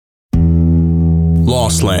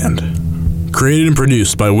Lost Land. Created and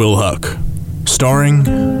produced by Will Huck. Starring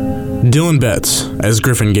Dylan Betts as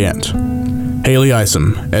Griffin Gant, Haley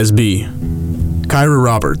Isom as B, Kyra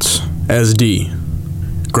Roberts as D,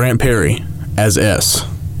 Grant Perry as S,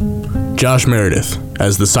 Josh Meredith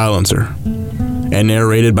as the Silencer, and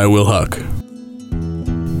narrated by Will Huck.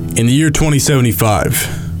 In the year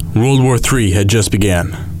 2075, World War III had just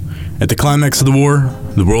began. At the climax of the war,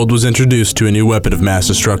 the world was introduced to a new weapon of mass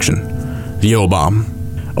destruction, the O-bomb,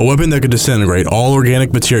 a weapon that could disintegrate all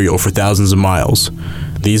organic material for thousands of miles.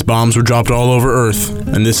 These bombs were dropped all over Earth,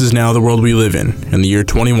 and this is now the world we live in the year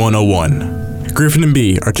 2101. Griffin and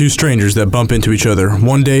B are two strangers that bump into each other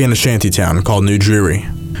one day in a shanty town called New Dreary.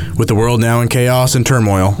 With the world now in chaos and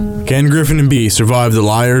turmoil, can Griffin and B survive the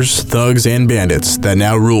liars, thugs, and bandits that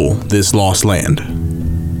now rule this lost land?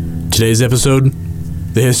 Today's episode,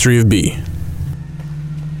 the history of B.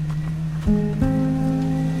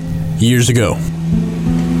 Years ago.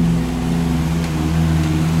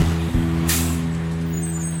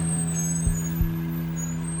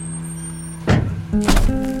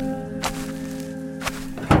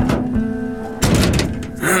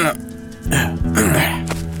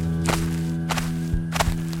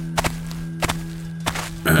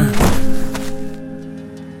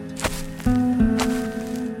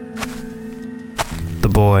 The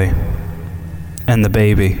boy and the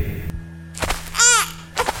baby.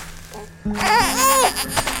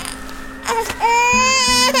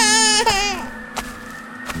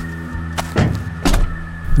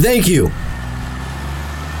 Thank you.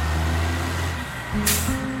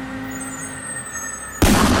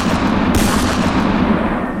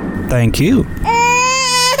 Thank you.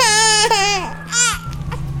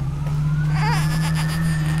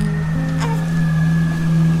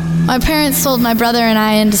 My parents sold my brother and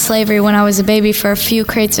I into slavery when I was a baby for a few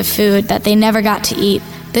crates of food that they never got to eat.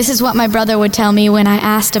 This is what my brother would tell me when I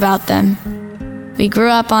asked about them. We grew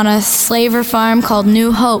up on a slaver farm called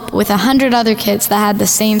New Hope with 100 other kids that had the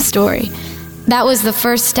same story. That was the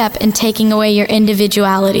first step in taking away your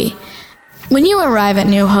individuality. When you arrive at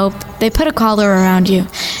New Hope, they put a collar around you,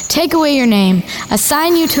 take away your name,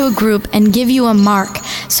 assign you to a group, and give you a mark.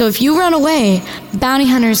 So if you run away, bounty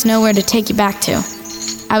hunters know where to take you back to.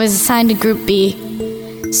 I was assigned to Group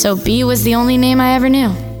B, so B was the only name I ever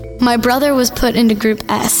knew. My brother was put into Group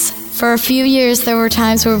S. For a few years, there were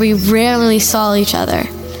times where we rarely saw each other.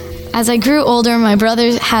 As I grew older, my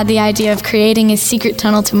brother had the idea of creating a secret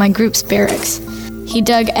tunnel to my group's barracks. He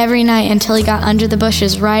dug every night until he got under the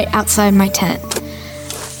bushes right outside my tent.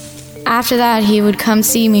 After that, he would come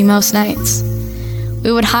see me most nights.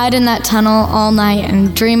 We would hide in that tunnel all night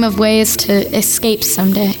and dream of ways to escape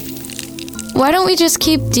someday. Why don't we just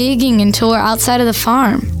keep digging until we're outside of the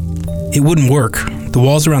farm? It wouldn't work. The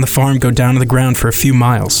walls around the farm go down to the ground for a few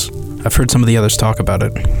miles. I've heard some of the others talk about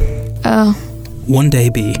it. Oh. One day,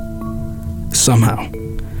 B, somehow,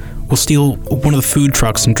 we'll steal one of the food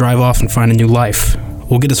trucks and drive off and find a new life.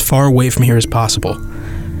 We'll get as far away from here as possible.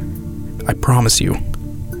 I promise you,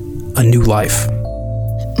 a new life.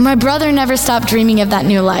 My brother never stopped dreaming of that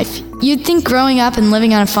new life. You'd think growing up and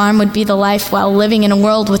living on a farm would be the life while living in a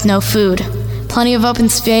world with no food, plenty of open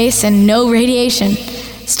space, and no radiation.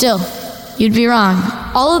 Still, you'd be wrong.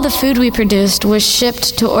 All of the food we produced was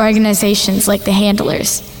shipped to organizations like the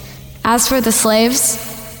Handlers. As for the slaves,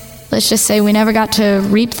 let's just say we never got to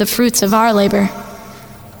reap the fruits of our labor.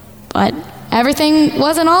 But everything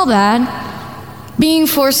wasn't all bad. Being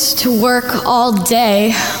forced to work all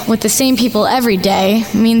day with the same people every day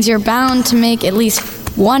means you're bound to make at least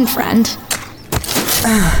one friend.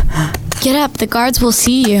 Get up, the guards will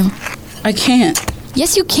see you. I can't.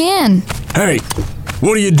 Yes, you can. Hey,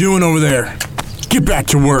 what are you doing over there? Get back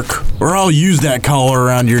to work, or I'll use that collar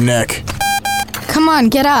around your neck. Come on,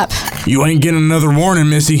 get up. You ain't getting another warning,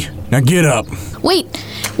 Missy. Now get up. Wait.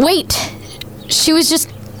 She was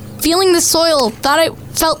just feeling the soil, thought it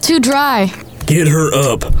felt too dry. Get her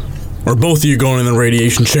up, or both of you going in the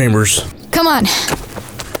radiation chambers. Come on.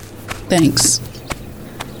 Thanks.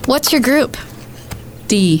 What's your group?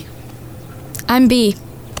 D. I'm B.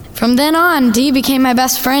 From then on, Dee became my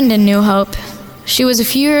best friend in New Hope. She was a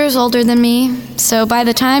few years older than me, so by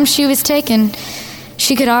the time she was taken,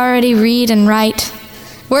 she could already read and write.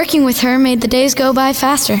 Working with her made the days go by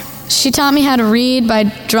faster. She taught me how to read by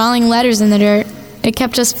drawing letters in the dirt. It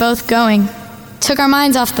kept us both going. Took our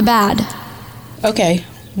minds off the bad. Okay,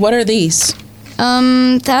 what are these?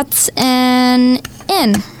 That's an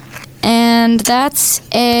N. And that's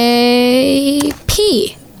a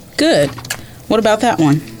P. Good. What about that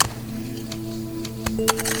one?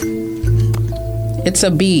 It's a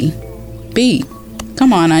B. B.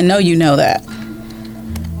 Come on, I know you know that.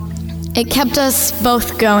 It kept us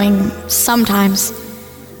both going, sometimes.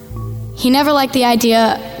 He never liked the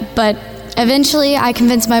idea, but eventually I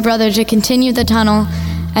convinced my brother to continue the tunnel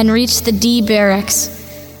and reach the D barracks,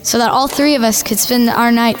 so that all three of us could spend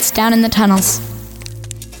our nights down in the tunnels.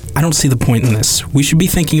 I don't see the point in this. We should be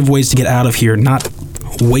thinking of ways to get out of here, not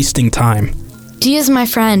wasting time. Dee is my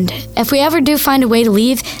friend. If we ever do find a way to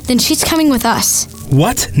leave, then she's coming with us.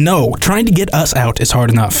 What? No, trying to get us out is hard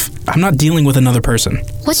enough. I'm not dealing with another person.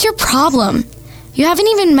 What's your problem? You haven't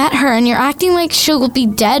even met her and you're acting like she'll be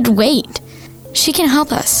dead weight. She can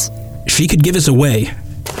help us. She could give us away.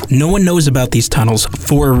 No one knows about these tunnels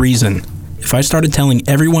for a reason. If I started telling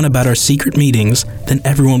everyone about our secret meetings, then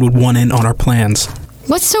everyone would want in on our plans.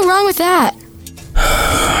 What's so wrong with that?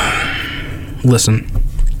 Listen,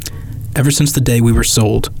 ever since the day we were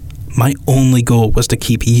sold, my only goal was to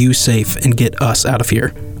keep you safe and get us out of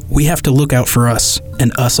here. We have to look out for us,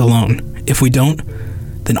 and us alone. If we don't,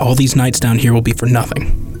 then all these nights down here will be for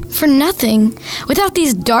nothing. For nothing? Without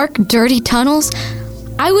these dark, dirty tunnels,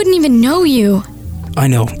 I wouldn't even know you. I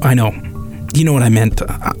know. You know what I meant.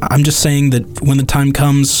 I'm just saying that when the time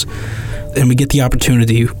comes and we get the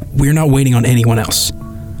opportunity, we're not waiting on anyone else.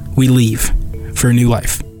 We leave for a new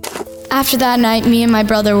life. After that night, me and my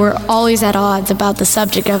brother were always at odds about the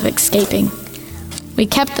subject of escaping. We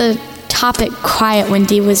kept the topic quiet when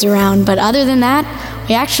Dee was around, but other than that,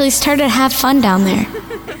 we actually started to have fun down there.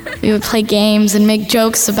 We would play games and make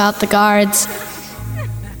jokes about the guards.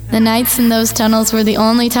 The nights in those tunnels were the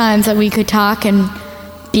only times that we could talk and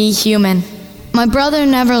be human. My brother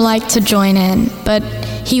never liked to join in, but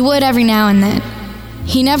he would every now and then.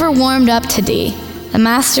 He never warmed up to Dee. The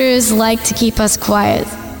masters liked to keep us quiet.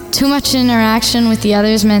 Too much interaction with the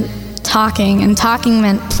others meant talking, and talking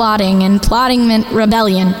meant plotting, and plotting meant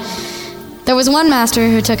rebellion. There was one master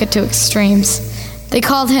who took it to extremes. They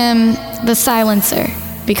called him the Silencer,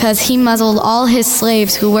 because he muzzled all his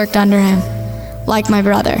slaves who worked under him, like my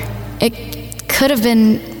brother. It could have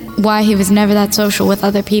been why he was never that social with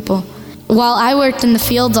other people. While I worked in the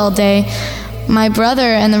fields all day, my brother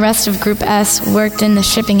and the rest of Group S worked in the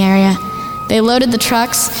shipping area. They loaded the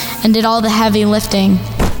trucks and did all the heavy lifting,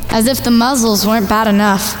 as if the muzzles weren't bad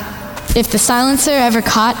enough. If the Silencer ever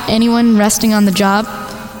caught anyone resting on the job,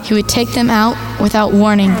 he would take them out without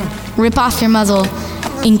warning, rip off your muzzle,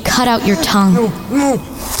 and cut out your tongue.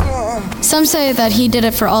 Some say that he did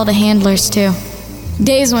it for all the handlers too.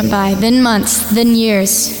 Days went by, then months, then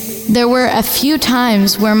years. There were a few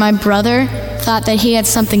times where my brother thought that he had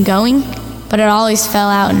something going, but it always fell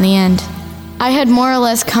out in the end. I had more or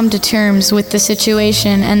less come to terms with the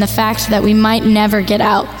situation and the fact that we might never get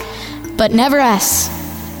out, but never us.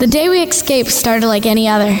 The day we escaped started like any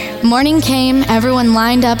other. Morning came, everyone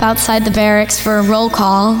lined up outside the barracks for a roll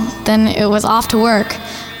call, then it was off to work.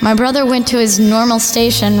 My brother went to his normal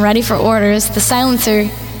station, ready for orders. The Silencer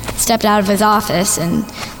stepped out of his office and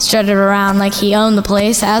strutted around like he owned the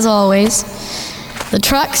place, as always. The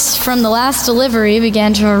trucks from the last delivery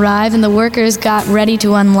began to arrive and the workers got ready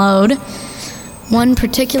to unload. One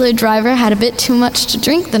particular driver had a bit too much to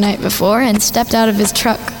drink the night before and stepped out of his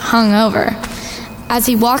truck hungover. As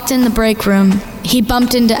he walked in the break room, he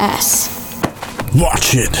bumped into S.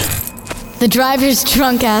 Watch it. The driver's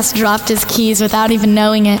drunk ass dropped his keys without even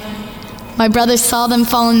knowing it. My brother saw them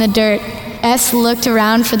fall in the dirt. S looked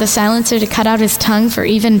around for the Silencer to cut out his tongue for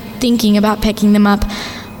even thinking about picking them up,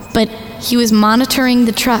 but he was monitoring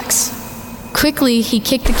the trucks. Quickly, he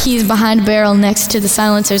kicked the keys behind a barrel next to the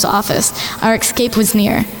Silencer's office. Our escape was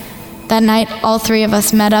near. That night, all three of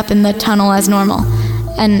us met up in the tunnel as normal,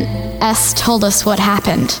 and S told us what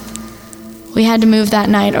happened. We had to move that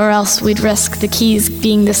night, or else we'd risk the keys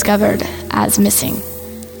being discovered as missing.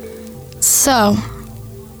 So,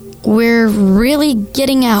 we're really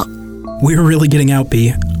getting out. We're really getting out,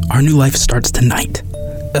 B. Our new life starts tonight.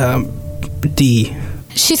 D.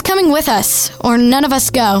 She's coming with us, or none of us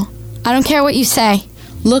go. I don't care what you say.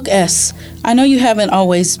 Look, S, I know you haven't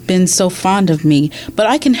always been so fond of me, but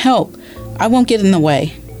I can help. I won't get in the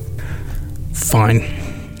way. Fine.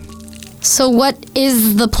 So what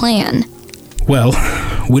is the plan? Well,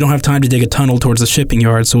 we don't have time to dig a tunnel towards the shipping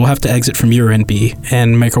yard, so we'll have to exit from your end, B,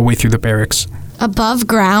 and make our way through the barracks. Above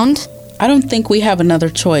ground? I don't think we have another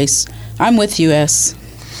choice. I'm with you, S.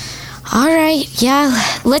 All right,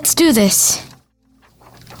 yeah, let's do this.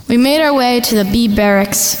 We made our way to the B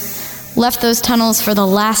barracks, left those tunnels for the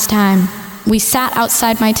last time. We sat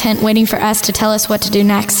outside my tent waiting for S to tell us what to do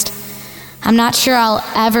next. I'm not sure I'll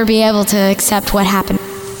ever be able to accept what happened.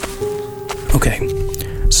 Okay,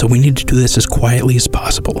 so we need to do this as quietly as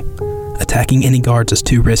possible. Attacking any guards is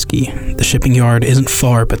too risky. The shipping yard isn't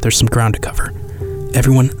far, but there's some ground to cover.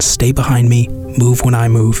 Everyone stay behind me, move when I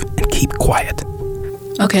move, and keep keep quiet.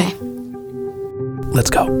 Okay. Let's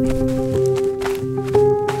go.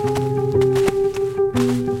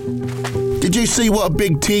 Did you see what a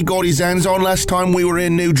big T got his hands on last time we were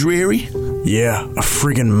in New Dreary? Yeah, a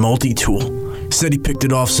friggin' multi-tool. Said he picked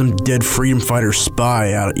it off some dead freedom fighter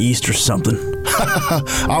spy out east or something.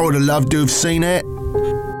 I would have loved to have seen it.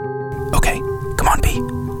 Okay, come on, B.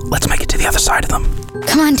 Let's make it to the other side of them.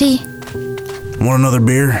 Come on, D. Want another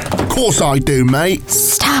beer? Of course I do, mate.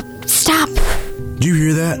 Stop. Did you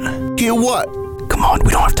hear that? Hear what? Come on,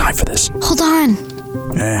 we don't have time for this. Hold on.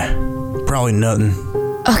 Probably nothing.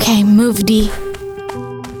 Okay, move, D.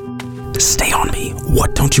 Stay on me.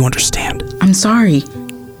 What don't you understand? I'm sorry.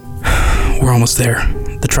 We're almost there.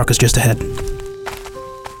 The truck is just ahead.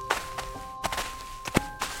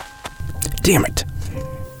 Damn it.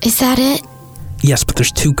 Is that it? Yes, but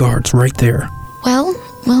there's 2 guards right there. Well,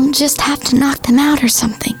 we'll just have to knock them out or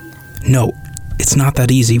something. No, it's not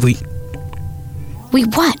that easy. We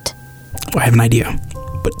what? I have an idea.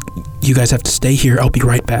 But you guys have to stay here. I'll be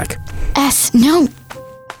right back. S, no.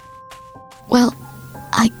 Well,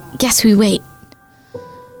 I guess we wait.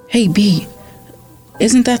 Hey, B.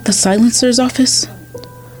 Isn't that the silencer's office?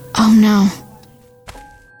 Oh, no.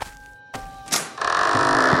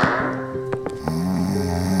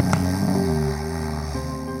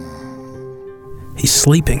 He's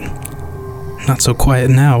sleeping. Not so quiet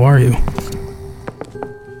now, are you?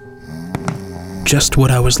 Just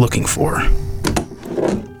what I was looking for.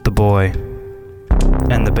 The boy.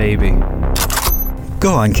 And the baby.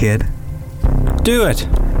 Go on, kid. Do it.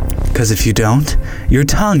 Because if you don't, your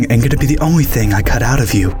tongue ain't gonna be the only thing I cut out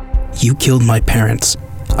of you. You killed my parents.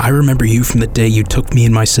 I remember you from the day you took me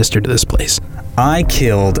and my sister to this place. I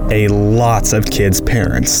killed a lots of kids'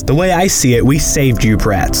 parents. The way I see it, we saved you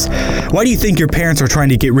brats. Why do you think your parents were trying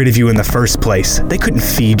to get rid of you in the first place? They couldn't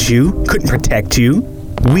feed you, couldn't protect you.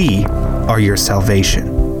 We are your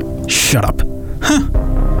salvation. Shut up.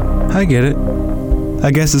 I get it.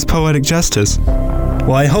 I guess it's poetic justice.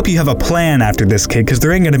 Well, I hope you have a plan after this, kid, because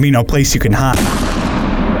there ain't gonna be no place you can hide.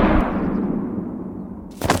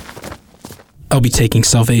 I'll be taking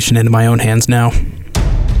salvation into my own hands now.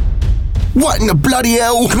 What in the bloody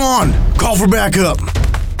hell? Come on, call for backup.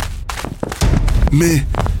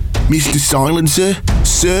 Mr. Silencer,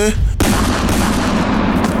 sir?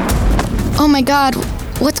 Oh my god,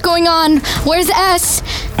 what's going on? Where's S?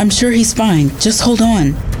 I'm sure he's fine. Just hold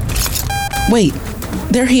on. Wait,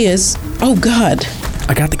 there he is. Oh, God.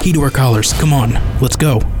 I got the key to our collars. Come on, let's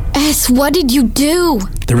go. S, what did you do?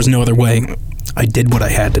 There was no other way. I did what I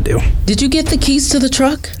had to do. Did you get the keys to the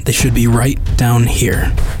truck? They should be right down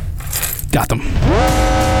here. Got them.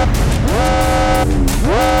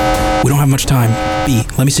 We don't have much time. B,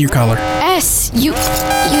 let me see your collar. S, you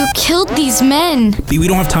killed these men. B, we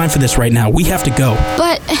don't have time for this right now. We have to go.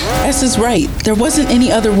 But... S is right. There wasn't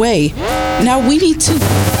any other way. Now we need to...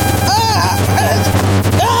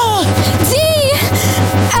 D!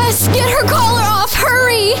 S, get her collar off.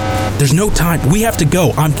 Hurry! There's no time. We have to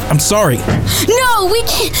go. I'm sorry. No, we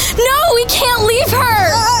can't leave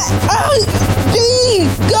her. D,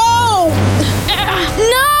 go!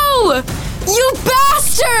 No! You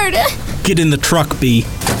bastard! Get in the truck, B.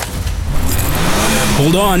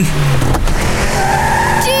 Hold on.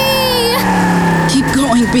 D! Keep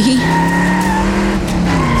going, B.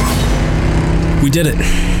 We did it.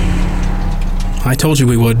 I told you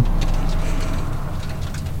we would.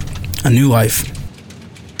 A new life.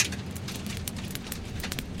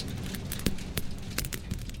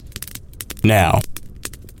 Now.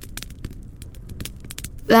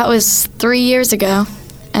 That was 3 years ago,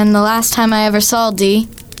 and the last time I ever saw D.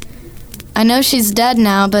 I know she's dead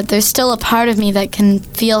now, but there's still a part of me that can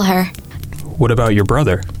feel her. What about your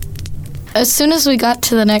brother? As soon as we got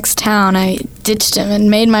to the next town, I ditched him and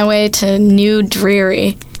made my way to New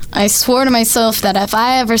Dreary. I swore to myself that if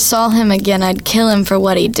I ever saw him again, I'd kill him for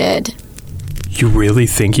what he did. You really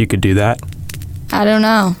think you could do that? I don't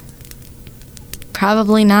know.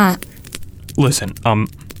 Probably not. Listen,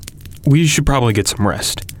 we should probably get some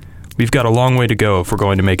rest. We've got a long way to go if we're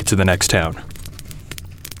going to make it to the next town.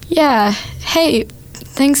 Yeah, hey,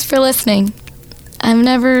 thanks for listening. I've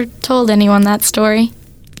never told anyone that story.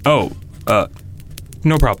 Oh,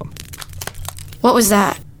 no problem. What was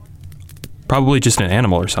that? Probably just an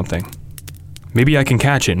animal or something. Maybe I can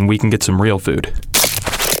catch it and we can get some real food.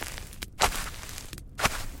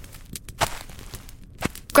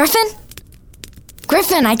 Griffin?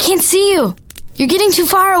 Griffin, I can't see you. You're getting too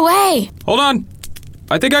far away. Hold on.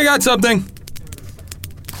 I think I got something.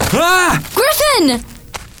 Ah! Griffin!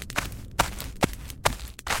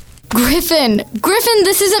 Griffin,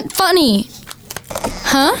 this isn't funny.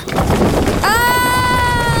 Huh?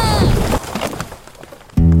 Ah!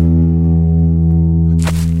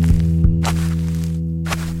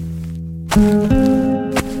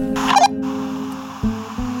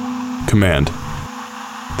 Command.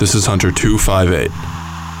 This is Hunter 258.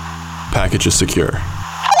 Package is secure.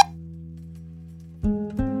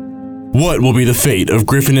 What will be the fate of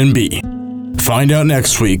Griffin and B? Find out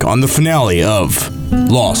next week on the finale of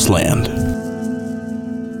Lost Land.